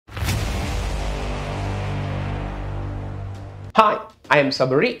Hi, I am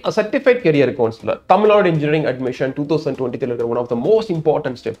Sabari, a certified career counselor. Tamilnadu engineering admission 2023 one of the most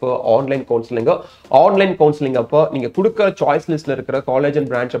important step online counseling. Online counseling அப்ப நீங்க கொடுக்கிற choice லிஸ்ட்ல இருக்கிற college and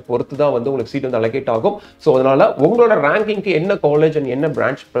பிரான்ச்சை பொறுத்து தான் வந்து உங்களுக்கு சீட் வந்து அலோகேட் ஆகும். ஸோ அதனால உங்களோட ரேங்கிங்க்கு என்ன காலேஜ் அண்ட் என்ன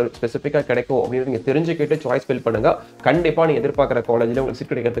பிரான்ச் ஸ்பெசிஃபிக்காக கிடைக்கும் அப்படின்னு நீங்க தெரிஞ்சுக்கிட்டு சாய்ஸ் ஃபில் பண்ணுங்க. கண்டிப்பா நீங்க எதிர்பார்க்குற காலேஜ்ல உங்களுக்கு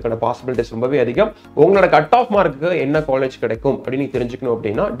சீட் கிடைக்கிறதுக்கான பாசிபிலிட்டிஸ் ரொம்பவே அதிகம். உங்களோட கட் ஆஃப் மார்க்கு என்ன காலேஜ் கிடைக்கும் அப்படின்னு தெரிஞ்சுக்கணும்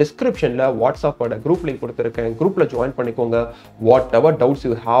அப்படின்னா டிஸ்கிரிப்ஷன்ல வாட்ஸ்அப்போட குரூப் லிங்க் கொடுத்துருக்கேன். குரூப்ல ஜாயின் பண்ணிக்கோங்க. whatever doubts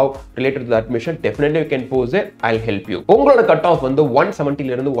you have related to the admission, definitely you can pose it. I'll help you. உங்களோட கட் ஆஃப் வந்து 170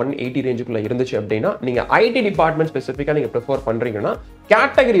 ல இருந்து 180 ரேஞ்சுக்குள்ள இருந்துச்சு அப்படின்னா நீங்க ஐடி டிபார்ட்மெண்ட் ஸ்பெசிஃபிக்கா நீங்க ப்ரிஃபர் பண்றீங்கன்னா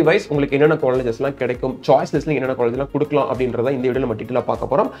கேட்டகரி வைஸ் உங்களுக்கு என்னென்ன காலேஜஸ்லாம் கிடைக்கும், சாய்ஸ் லிஸ்ட்ல என்னென்ன காலேஜ்லாம் கொடுக்கலாம் அப்படின்றத இந்த வீடியோல நம்ம டீடைலா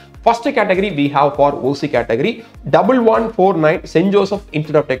பார்க்க போறோம். First category we have for OC category 1149 St. Joseph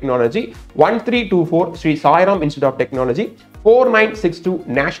Institute of Technology, 1324 Sri Sai Ram Institute of Technology, 4962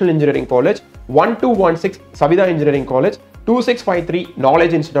 National Engineering College, 1216 Savida Engineering College, 2653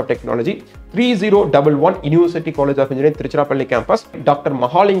 Knowledge Institute of Technology, 3011 University College of Engineering Tiruchirappalli campus, Dr.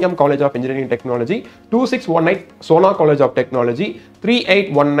 Mahalingam College of Engineering and Technology, 2618 Sona College of Technology,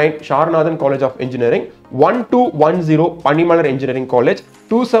 3819 Sharanathan College of Engineering, 1210 Panimalar Engineering College,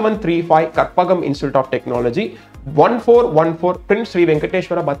 2735 Karpagam Institute of Technology, 1414 Prince Sri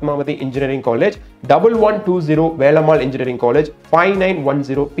Venkateshwara Padmavati Engineering College, 1120 Velamal Engineering College,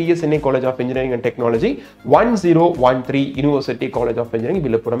 5910 PSNA College of Engineering and Technology, 1013 University College of Engineering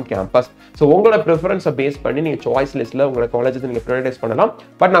Villupuram campus. So உங்களோட preference base பண்ணி நீங்க choice லிஸ்ட்ல உங்களோட colleges நீங்க prioritize பண்ணலாம்.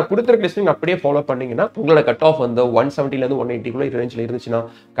 But நான் கொடுத்திருக்க list நீங்க அப்படியே ஃபாலோ பண்ணீங்கன்னா உங்களோட கட் ஆஃப் வந்து 170 ல இருந்து 180 குள்ள ரேஞ்சில இருந்துச்சுன்னா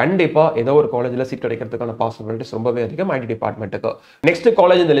கண்டிப்பா ஏதோ ஒரு காலேஜ்ல சீட் கிடைக்கிறதுக்கான பாசிபிலிட்டிஸ் ரொம்பவே அதிகம் ஐடி டிபார்ட்மெண்ட்டுக்கு. நெக்ஸ்ட்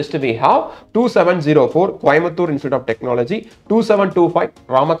காலேஜ் இந்த list we have 2704 Coimbatore Institute of Technology, 2725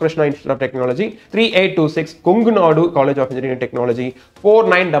 Ramakrishna Institute of Technology, 3826 Kongunadu College of Engineering and Technology,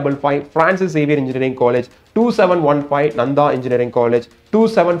 4955 Francis Xavier Engineering College, 2715 Nanda Engineering College,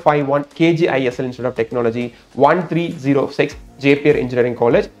 2751 KGISL Institute of Technology, 1306 JPR Engineering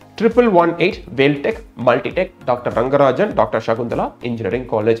College, 1118 Veltech Multitech Dr. Rangarajan Dr. Shakuntala Engineering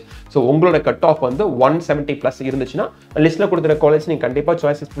College. So உங்களோட cut off வந்து 170 plus இருந்துச்சுன்னா லிஸ்ட்ல கொடுக்குற college நீங்க கண்டிப்பா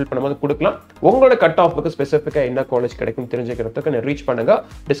choices fill பண்ணும்போது கொடுக்கலாம். உங்களோட கட் ஆஃப்க்கு ஸ்பெசிஃபிக்கா என்ன காலேஜ் கிடைக்கும் தெரிஞ்சுக்கிறதுக்கு நீங்க ரீச் பண்ணுங்க.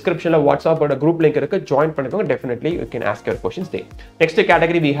 டிஸ்கிரிப்ஷன்ல வாட்ஸ்அப்போட குரூப் லிங்க் இருக்கு, ஜாயின் பண்ணிக்கோங்க. Definitely you can ask your questions there. Next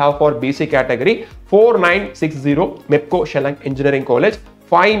category we have for BC category 4960 MEPCO Shelang Engineering College,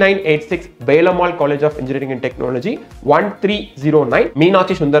 5986 Belamal College of Engineering and Technology, 1309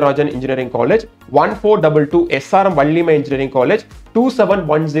 Meenakshi Sundararajan Engineering College, 1422 SRM Vallima Engineering College,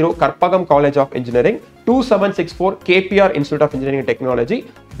 2710 Karpagam College of Engineering, 2764 KPR Institute of Engineering and Technology,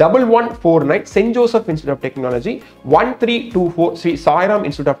 1149 St. Joseph Institute of Technology, 1324 Sri Sai Ram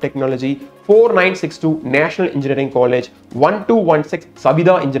Institute of Technology, 4962 National Engineering College, 1216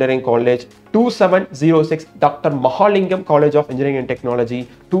 Savida Engineering College, 2706 Dr. Mahalingam College of Engineering and Technology,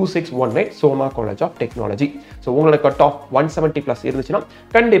 2618 Sona College of Technology. So உங்களோட cut off 170 plus இருந்துச்சுன்னா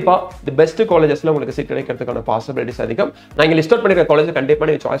கண்டிப்பா the best காலேஜஸ்ல உங்களுக்கு seat கிடைக்கிறதுக்கான possibilities அதிகம். நான் இங்க list out பண்ணிருக்க college கண்டிப்பா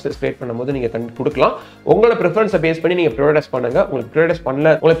நீங்க சாய்ஸஸ் கிரியேட் பண்ணும்போது நீங்க கொடுக்கலாம். உங்களோட ப்ரிஃபரன்ஸை பேஸ் பண்ணி நீங்க ப்ரையாரிடைஸ் பண்ணுங்க. உங்களுக்கு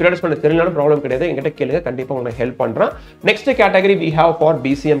ப்ரையாரிடைஸ் பண்ண தெரியலனாலும் ப்ராப்ளம் கிடையாது, என்கிட்ட கேளுங்க, கண்டிப்பா உங்களுக்கு ஹெல்ப் பண்றேன். Next category we have for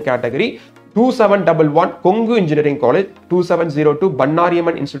BCM category 2711 Kongu Engineering College, 2702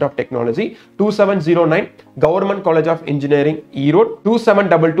 Bannariyaman Institute of Technology, 2709 Government College of Engineering Erode,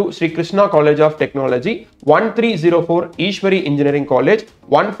 2722 Sri Krishna College of Technology, 1304 Ishwari Engineering College,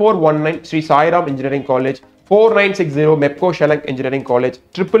 1419 Sri Sai Ram Engineering College, 4960 MEPCO Shelang Engineering College,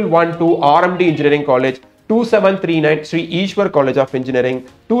 1112 RMD Engineering College, 2739 Sri Ishwar College of Engineering,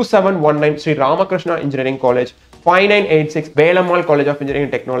 2719 Sri Ramakrishna Engineering College, 5986 Belamal College of Engineering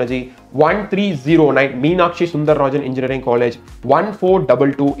and Technology, 1309 Meenakshi Sundararajan Engineering College,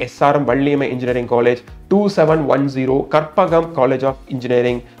 1422 SRM Vallima Engineering College, 2710 Karpagam College of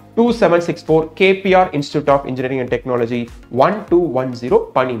Engineering, 2764 KPR Institute of Engineering and Technology, 1210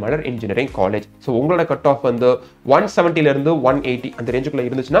 Panimalar Engineering College. So உங்களோட cut off வந்து 170 ல இருந்து 180 அந்த ரேஞ்சுக்குள்ள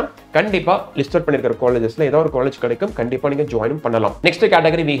இருந்துச்சுன்னா கண்டிப்பா list out பண்ணிருக்கிற காலேஜஸ்ல ஏதாவது ஒரு college கிடைக்கும், கண்டிப்பா நீங்க ஜாயின் பண்ணலாம். Next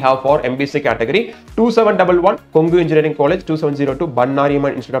category we have for MBC category 2711 Kongu Engineering College, 2702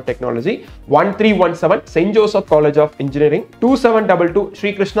 Bannariyaman Institute of Technology, 1317 St. Joseph College of Engineering, 2722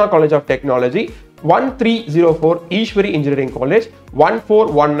 Sri Krishna College of Technology, 1304 Ishwari Engineering College,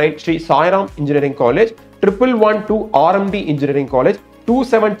 1419 Sri Sai Ram Engineering College, 1112 RMD Engineering College,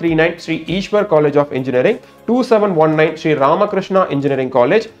 2739 Sri Ishwar College of Engineering, 2719 Sri Ramakrishna Engineering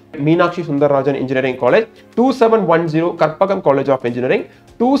College, Meenakshi Sundararajan Engineering College, 2710 Karpagam College of Engineering,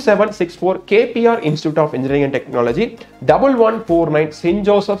 2764 KPR Institute of Engineering and Technology, 1149 St.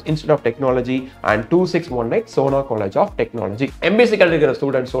 Joseph's Institute of Technology, and 2618 Sona College of Technology. MBC இருக்கிற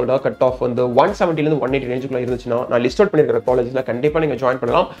ஸ்டூடெண்ட்ஸோட cut off வந்து 170 ல இருந்து 180 ரேஞ்சுக்குள்ள இருந்துச்சுன்னா நான் list out பண்ணிருக்கிற காலேஜ்ல கண்டிப்பா நீங்க join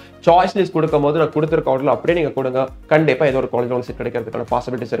பண்ணலாம். சாய்ஸ் லிஸ்ட் கொடுக்கும்போது நான் கொடுத்திருக்க ஆர்டர்ல அப்படியே நீங்க கொடுங்க, கண்டிப்பா ஏதோ ஒரு காலேஜ்ல உங்களுக்கு சீட் கிடைக்கிறதுக்கான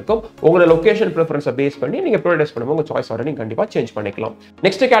பாசிபிலிட்டிஸ் இருக்கும். உங்களோட லொகேஷன் ப்ரிஃபரன்ஸை பேஸ் பண்ணி நீங்க ப்ரையாரிடைஸ் பண்ணும்போது உங்க சாய்ஸ் ஆர்டர் நீங்க கண்டிப்பா சேஞ்ச் பண்ணிக்கலாம்.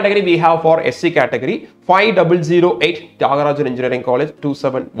 Next category we have for SC category 5008 Tyagarajan Engineering College,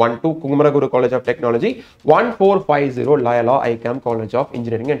 2712 Kumaraguru College of Technology, 1450 Loyola ICAM College of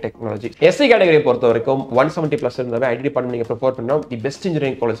Engineering and Technology. SC category பொறுத்த வரைக்கும் 170 பிளஸ் இருந்தாவே ஐடி டிபார்ட்மெண்ட் நீங்க ப்ரிஃபர் பண்ணா தி பெஸ்ட்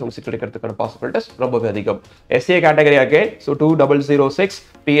இன்ஜினியரிங் காலேஜ் உங்களுக்கு seat கிடைக்கிறதுக்கான possibilities ரொம்பவே அதிகம். SCA category again, so 2006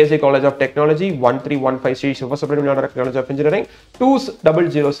 PSG College of Technology, 1315 Sri Sivasubramanian College of Engineering,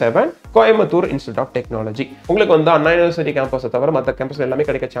 2007 Coimbatore Institute of Technology. உங்களுக்கு வந்து அண்ணா யூனிவர்சிட்டி கேம்பஸ் தவிர மற்ற கேம்பஸ்ல எல்லாமே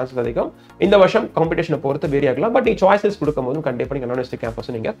கிடைக்க சான்சஸ் அதிகம். இந்த வருஷம் காம்படிஷனை பொறுத்து வேரி ஆகலாம், பட் நீ சாய்ஸஸ் கொடுக்கும்போது கண்டிப்பா நீங்க அண்ணா யூனிவர்சிட்டி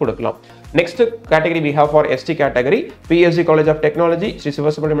கேம்பஸ் நீங்க கொடுக்கலாம். Next category we have for ST category PSG College of Technology, Sri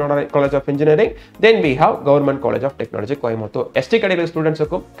Sivasubramanian College of Engineering, then we have Government College of Technology Coimbatore. ST category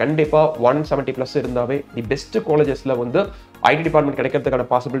ஸ்டூடெண்ட்ஸ்க்கும் கண்டிப்பா 170 plus இருந்தாவே the best காலேஜஸ்ல வந்து IT department கிடைக்கிறதுக்கான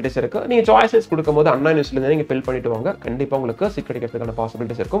possibilities இருக்கு. நீங்க choices கொடுக்கும்போது அண்ணா யூனிவர்சிட்டில நீங்க fill பண்ணிட்டு வாங்க, கண்டிப்பா உங்களுக்கு சீட் கிடைக்கிறதுக்கான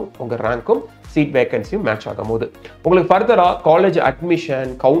பாசிபிலிட்டிஸ் இருக்கும். உங்க ரேங்க்கும் சீட் வேகன்சியும் மேட்ச் ஆகும்போது உங்களுக்கு ஃபர்தரா college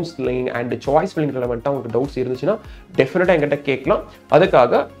admission, counselling and choice filling ரிலவெண்டா உங்களுக்கு டவுட்ஸ் இருந்துச்சுன்னா டெஃபினட்டா என்கிட்ட கேட்கலாம்.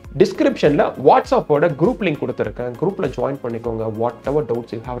 அதுக்காக டிஸ்கிரிப்ஷன்ல வாட்ஸ்அப்போட குரூப் லிங்க் கொடுத்துருக்கேன், குரூப்ல ஜாயின் பண்ணிக்கோங்க. What ever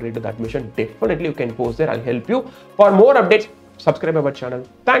doubts you have related to admission, definitely you can post there. I'll help you. For more updates, subscribe our channel.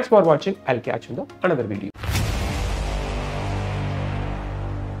 Thanks for watching. I'll catch you in the another video.